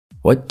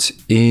What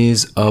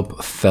is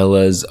up,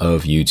 fellas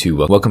of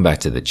YouTube? Welcome back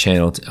to the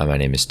channel. My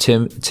name is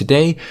Tim.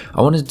 Today,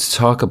 I wanted to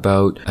talk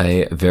about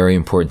a very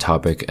important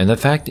topic, and the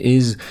fact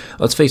is,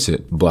 let's face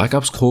it, Black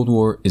Ops Cold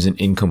War is an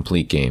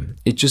incomplete game.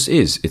 It just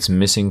is. It's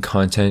missing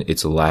content.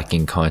 It's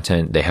lacking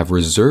content. They have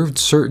reserved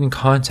certain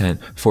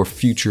content for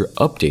future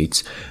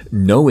updates,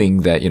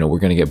 knowing that, we're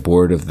going to get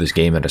bored of this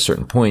game at a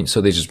certain point,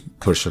 so they just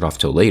push it off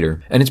till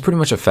later. And it's pretty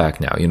much a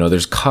fact now.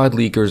 There's COD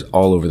leakers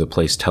all over the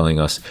place telling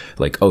us,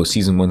 like, oh,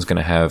 Season 1's going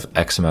to have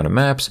X amount of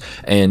maps,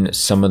 and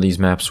some of these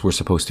maps were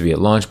supposed to be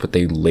at launch, but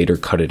they later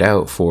cut it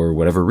out for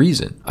whatever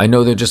reason. I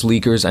know they're just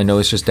leakers, I know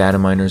it's just data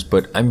miners,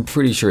 but I'm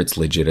pretty sure it's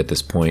legit at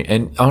this point,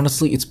 and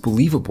honestly, it's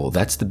believable.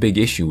 That's the big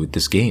issue with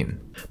this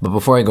game. But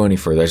before I go any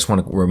further, I just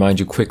want to remind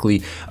you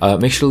quickly,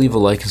 make sure to leave a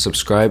like and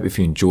subscribe if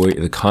you enjoy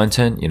the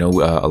content. A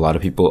lot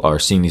of people are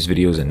seeing these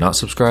videos and not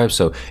subscribed,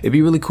 so it'd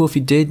be really cool if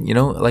you did.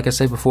 Like I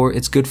said before,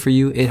 it's good for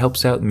you. It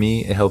helps out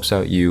me. It helps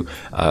out you.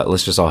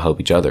 Let's just all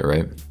help each other,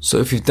 right? So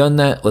if you've done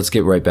that, let's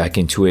get right back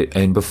into it.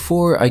 And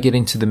before I get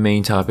into the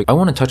main topic, I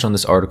want to touch on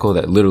this article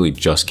that literally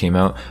just came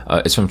out.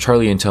 It's from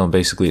Charlie Intel, and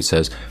basically it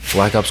says,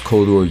 Black Ops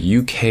Cold War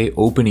UK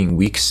opening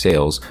week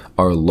sales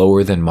are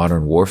lower than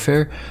Modern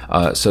Warfare.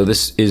 So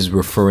this is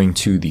referring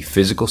to the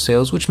physical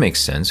sales, which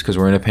makes sense because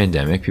we're in a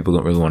pandemic. People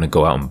don't really want to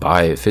go out and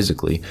buy it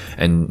physically,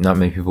 and not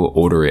many people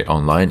order it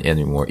online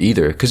anymore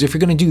either, because if you're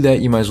going to do that,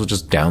 you might as well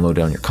just download it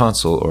on your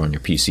console or on your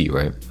PC,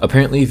 right?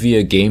 Apparently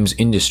via Games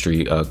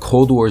Industry,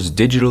 Cold War's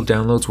digital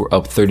downloads were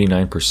up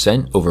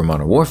 39% over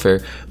Modern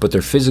Warfare, but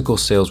their physical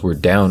sales were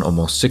down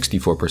almost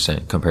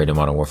 64% compared to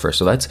Modern Warfare.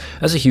 So that's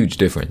a huge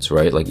difference,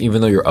 right? Like,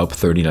 even though you're up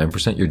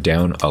 39%, you're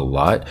down a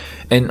lot.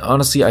 And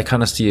honestly, I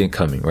kind of see it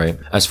coming, right?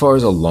 As far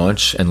as a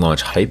launch and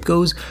launch hype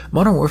goes,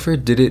 Modern Warfare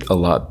did it a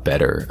lot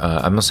better.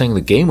 I'm not saying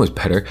the game was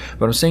better,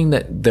 but I'm saying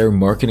that their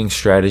marketing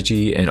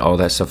strategy and all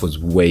that stuff was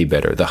way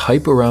better. The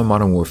hype around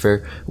Modern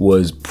Warfare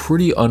was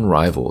pretty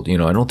unrivaled.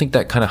 I don't think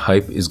that kind of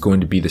hype is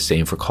going to be the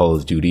same for Call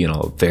of Duty in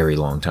a very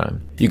long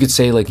time. You could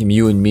say, like,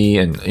 you and me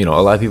and, a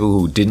lot of people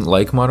who didn't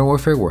like Modern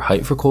Warfare were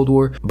hyped for Cold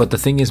War, but the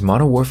thing is,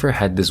 Modern Warfare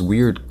had this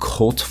weird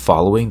cult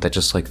following that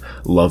just, like,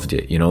 loved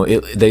it.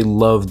 They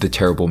loved the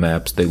terrible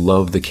maps. They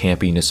loved the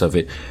campiness of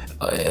it.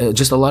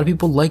 Just a lot of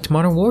people liked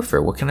Modern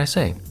Warfare. What can I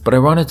say? But I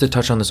wanted to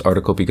touch on this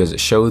article because it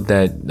showed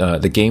that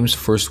the game's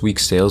first week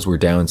sales were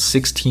down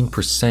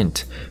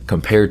 16%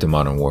 compared to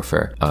Modern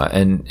Warfare.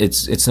 And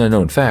it's an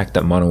unknown fact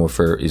that Modern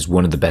Warfare is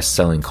one of the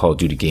best-selling Call of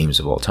Duty games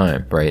of all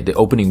time, right? The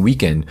opening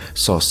weekend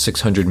saw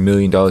 $600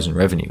 million in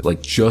revenue,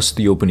 like just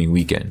the opening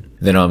weekend.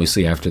 Then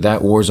obviously after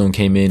that, Warzone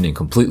came in and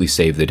completely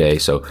saved the day.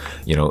 So,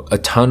 a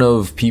ton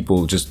of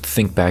people just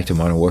think back to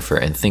Modern Warfare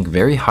and think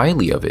very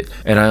highly of it.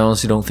 And I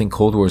honestly don't think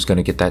Cold War is going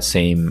to get that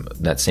same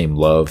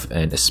love,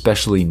 and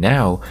especially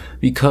now,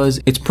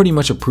 because it's pretty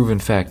much a proven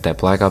fact that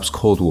Black Ops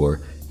Cold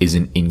War is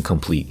an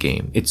incomplete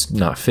game. It's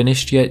not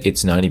finished yet.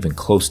 It's not even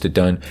close to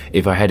done.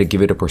 If I had to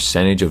give it a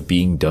percentage of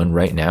being done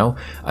right now,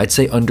 I'd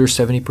say under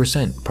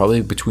 70%,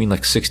 probably between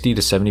like 60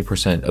 to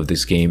 70% of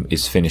this game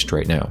is finished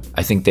right now.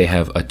 I think they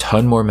have a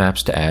ton more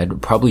maps to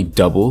add, probably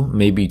double,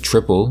 maybe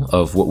triple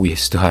of what we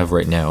still have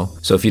right now.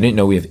 So if you didn't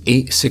know, we have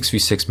 8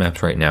 6v6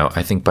 maps right now.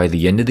 I think by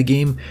the end of the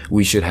game,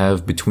 we should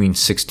have between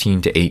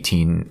 16 to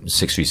 18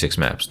 6v6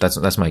 maps.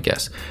 That's my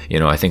guess.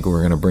 I think we're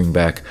going to bring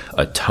back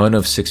a ton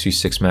of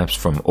 6v6 maps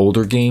from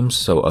older games.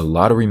 So a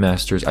lot of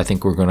remasters. I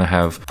think we're going to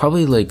have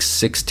probably like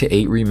 6 to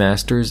 8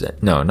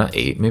 remasters. No, not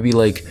 8. Maybe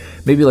like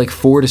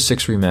 4 to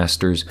 6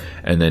 remasters,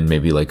 and then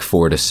maybe like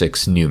 4 to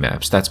 6 new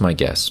maps. That's my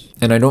guess.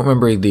 And I don't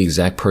remember the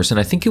exact person.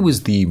 I think it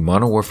was the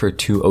Modern Warfare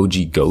 2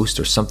 OG Ghost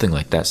or something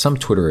like that. Some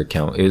Twitter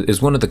account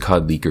is one of the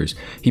COD leakers.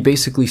 He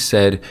basically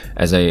said,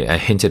 as I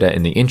hinted at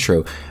in the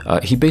intro,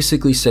 he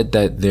basically said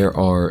that there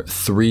are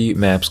 3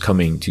 maps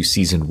coming to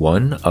Season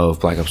 1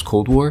 of Black Ops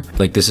Cold War.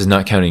 Like, this is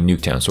not counting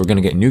Nuketown. So we're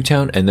going to get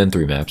Nuketown and then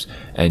 3 maps,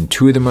 and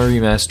 2 of them are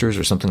remasters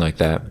or something like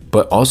that.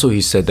 But also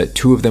he said that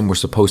 2 of them were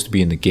supposed to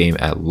be in the game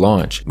at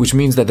launch, which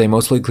means that they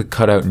most likely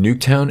cut out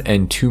Nuketown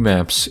and 2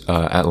 maps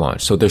at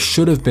launch. So there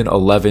should have been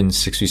 11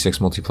 6v6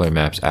 multiplayer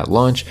maps at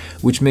launch,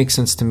 which makes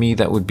sense to me.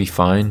 That would be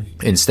fine.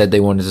 Instead, they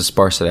wanted to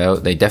sparse it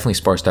out. They definitely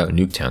sparsed out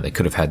Nuketown. They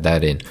could have had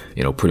that in,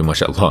 pretty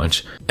much at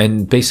launch.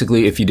 And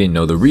basically, if you didn't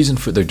know, the reason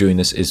for they're doing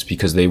this is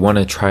because they want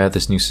to try out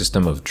this new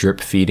system of drip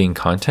feeding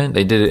content.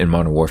 They did it in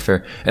Modern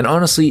Warfare, and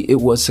honestly,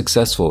 it was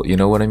successful. You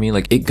know what I mean?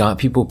 Like, it got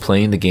people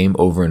playing the game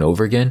over and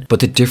over again.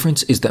 But the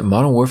difference is that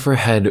Modern Warfare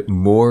had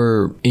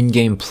more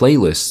in-game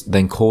playlists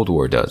than Cold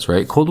War does,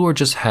 right? Cold War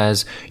just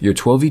has your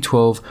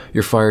 12v12,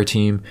 your fire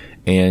team,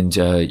 and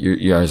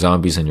your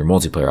zombies and your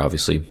multiplayer,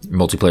 obviously.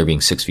 Multiplayer being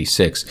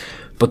 6v6.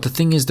 But the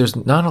thing is, there's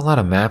not a lot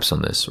of maps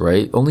on this,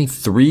 right? Only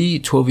 3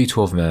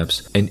 12v12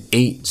 maps and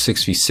 8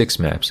 6v6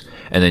 maps,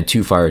 and then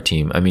 2 fire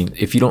team. I mean,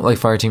 if you don't like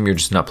fire team, you're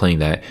just not playing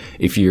that.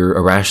 If you're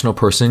a rational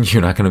person,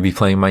 you're not going to be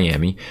playing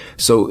Miami.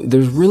 So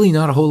there's really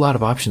not a whole lot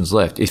of options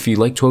left. If you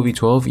like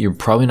 12v12, you're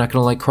probably not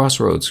going to like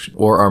Crossroads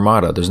or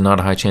Armada. There's not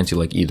a high chance you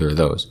like either of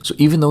those. So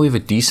even though we have a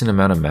decent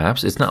amount of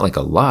maps, it's not like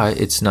a lot.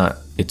 It's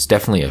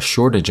definitely a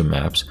shortage of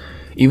maps.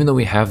 even though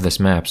we have this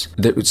maps,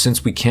 that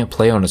since we can't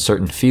play on a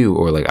certain few,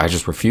 or like I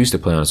just refuse to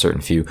play on a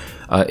certain few,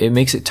 it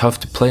makes it tough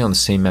to play on the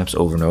same maps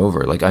over and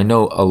over. Like I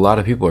know a lot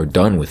of people are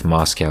done with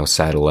Moscow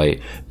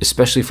Satellite,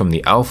 especially from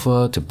the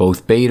alpha to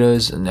both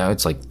betas, and now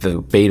it's like the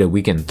beta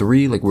weekend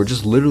 3. Like we're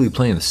just literally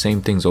playing the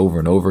same things over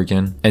and over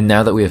again. And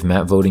now that we have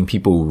map voting,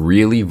 people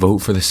really vote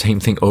for the same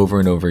thing over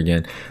and over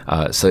again.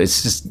 So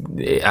it's just,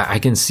 I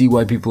can see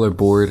why people are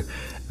bored.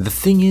 The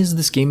thing is,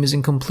 this game is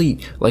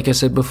incomplete. Like I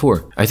said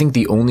before, I think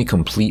the only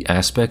complete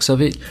aspects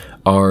of it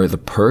are the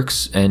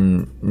perks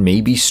and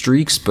maybe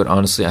streaks, but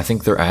honestly, I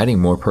think they're adding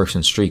more perks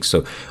and streaks.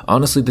 So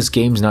honestly, this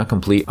game's not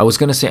complete. I was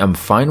gonna say I'm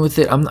fine with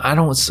it. I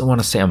don't want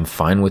to say I'm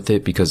fine with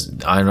it because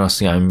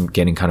honestly, I'm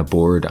getting kind of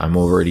bored. I'm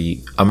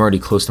already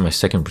close to my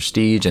 2nd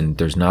prestige, and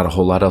there's not a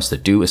whole lot else to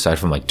do aside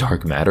from like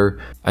dark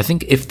matter. I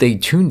think if they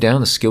tune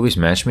down the skill-based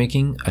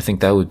matchmaking, I think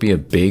that would be a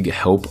big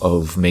help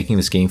of making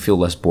this game feel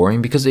less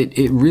boring, because it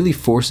really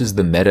forces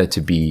the meta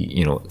to be,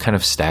 you know, kind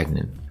of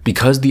stagnant.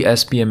 Because the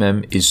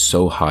SBMM is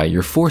so high,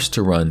 you're forced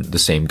to run the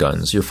same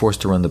guns. You're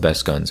forced to run the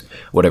best guns.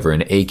 Whatever,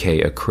 an AK,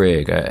 a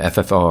Krig, a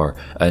FFR,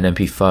 an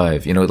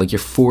MP5, you know, like you're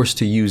forced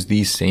to use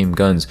these same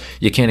guns.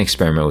 You can't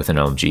experiment with an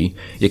LMG.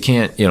 You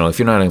can't, you know, if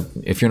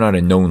you're not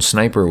a known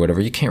sniper or whatever,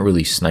 you can't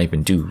really snipe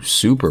and do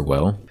super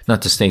well.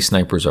 Not to say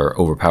snipers are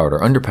overpowered or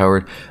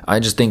underpowered.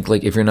 I just think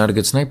like if you're not a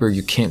good sniper,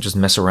 you can't just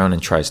mess around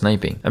and try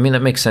sniping. I mean,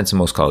 that makes sense in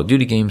most Call of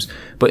Duty games,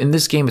 but in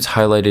this game it's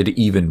highlighted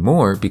even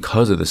more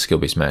because of the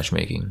skill-based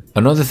matchmaking.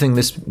 Another thing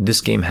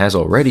this game has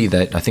already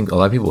that I think a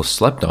lot of people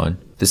slept on,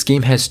 this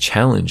game has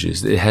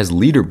challenges. It has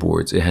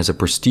leaderboards. It has a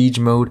prestige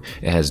mode.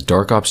 It has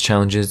dark ops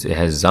challenges. It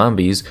has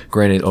zombies,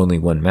 granted only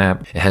one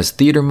map. It has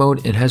theater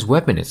mode. It has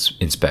weapon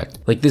inspect.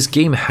 Like this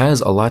game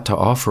has a lot to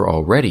offer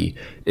already.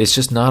 It's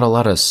just not a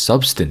lot of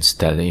substance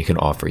that you can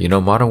offer. You know,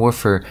 Modern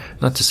Warfare,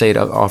 not to say it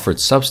offered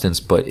substance,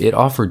 but it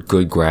offered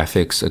good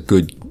graphics, a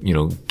good, you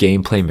know,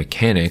 gameplay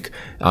mechanic.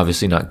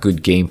 Obviously not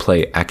good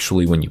gameplay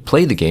actually when you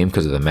play the game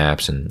because of the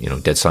maps and, you know,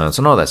 dead silence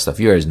and all that stuff.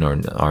 You guys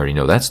already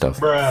know that stuff.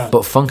 Bruh.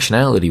 But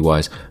functionality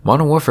wise,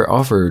 Modern Warfare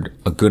offered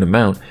a good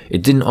amount.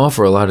 It didn't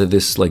offer a lot of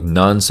this like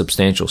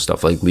non-substantial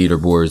stuff like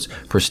leaderboards,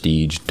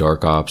 prestige,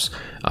 dark ops,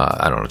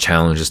 I don't know,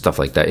 challenges, stuff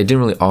like that. It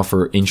didn't really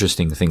offer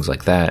interesting things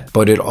like that,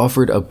 but it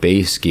offered a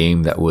base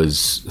game that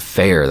was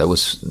fair, that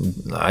was,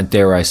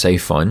 dare I say,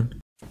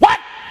 fun. What?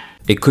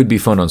 It could be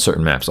fun on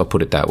certain maps, I'll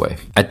put it that way.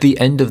 At the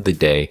end of the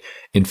day,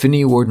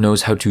 Infinity Ward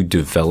knows how to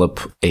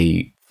develop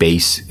a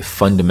base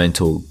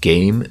fundamental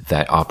game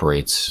that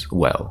operates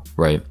well,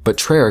 right? But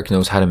Treyarch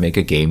knows how to make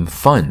a game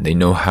fun. They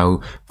know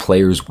how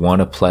players want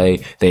to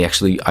play. They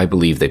actually, I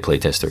believe they play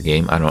test their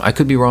game. I don't know. I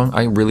could be wrong.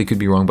 I really could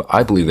be wrong, but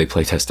I believe they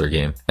play test their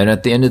game. And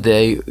at the end of the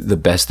day, the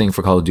best thing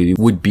for Call of Duty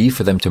would be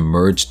for them to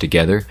merge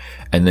together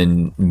and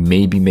then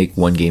maybe make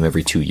one game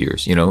every 2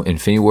 years. You know,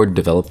 Infinity Ward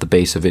develop the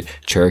base of it,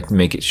 Treyarch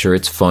make it sure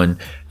it's fun,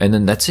 and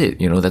then that's it.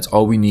 You know, that's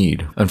all we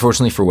need.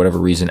 Unfortunately, for whatever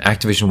reason,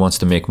 Activision wants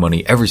to make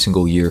money every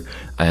single year,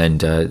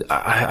 and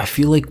I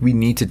feel like we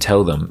need to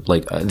tell them,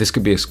 like, this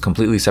could be a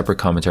completely separate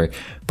commentary,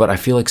 but I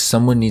feel like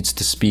someone needs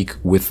to speak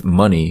with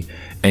money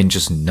and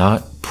just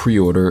not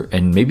pre-order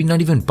and maybe not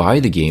even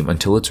buy the game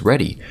until it's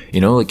ready.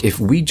 You know, like if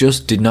we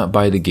just did not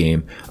buy the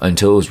game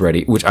until it was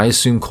ready, which I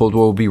assume Cold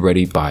War will be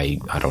ready by,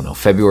 I don't know,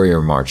 February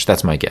or March.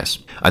 That's my guess.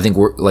 I think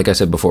we're, like I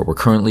said before, we're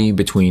currently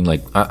between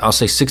like, I'll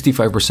say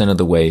 65% of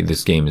the way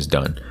this game is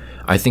done.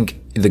 I think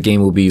the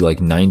game will be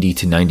like 90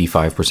 to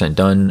 95%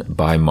 done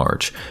by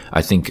March.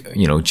 I think,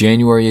 you know,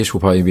 January-ish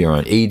will probably be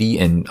around 80,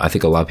 and I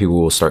think a lot of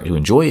people will start to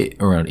enjoy it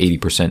around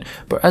 80%.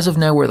 But as of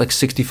now, we're at like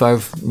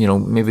 65, you know,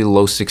 maybe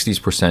low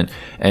 60s%,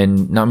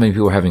 and not many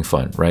people are having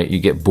fun, right? You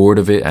get bored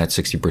of it at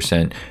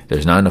 60%.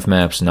 There's not enough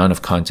maps, not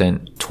enough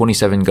content,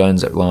 27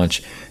 guns at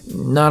launch,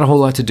 not a whole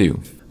lot to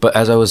do. But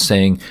as I was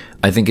saying,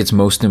 I think it's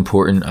most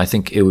important. I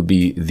think it would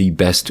be the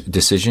best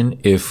decision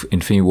if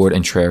Infinity Ward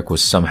and Treyarch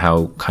was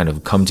somehow kind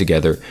of come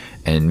together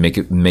and make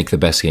the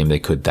best game they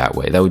could that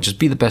way. That would just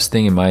be the best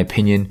thing in my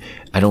opinion.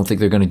 I don't think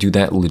they're going to do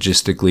that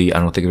logistically. I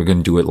don't think they're going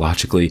to do it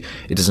logically.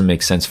 It doesn't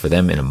make sense for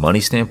them in a money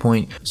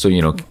standpoint. So,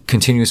 you know,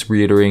 continuous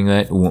reiterating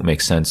that, it won't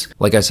make sense.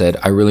 Like I said,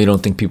 I really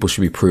don't think people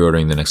should be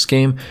pre-ordering the next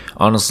game.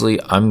 Honestly,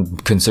 I'm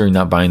considering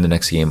not buying the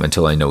next game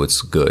until I know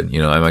it's good.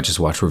 You know, I might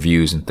just watch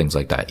reviews and things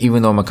like that.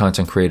 Even though I'm a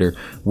content creator,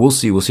 we'll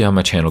see how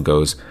my channel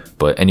goes.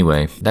 But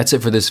anyway, that's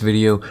it for this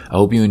video. I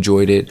hope you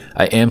enjoyed it.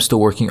 I am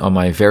still working on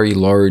my very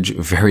large,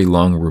 very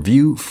long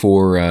review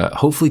for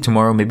hopefully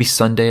tomorrow, maybe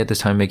Sunday at this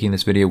time making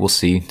this video. We'll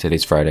see.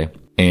 Today's Friday.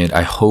 And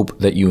I hope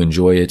that you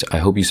enjoy it. I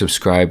hope you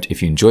subscribed.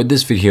 If you enjoyed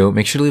this video,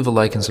 make sure to leave a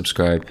like and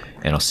subscribe.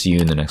 And I'll see you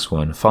in the next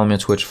one. Follow me on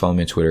Twitch, follow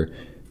me on Twitter.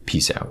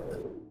 Peace out.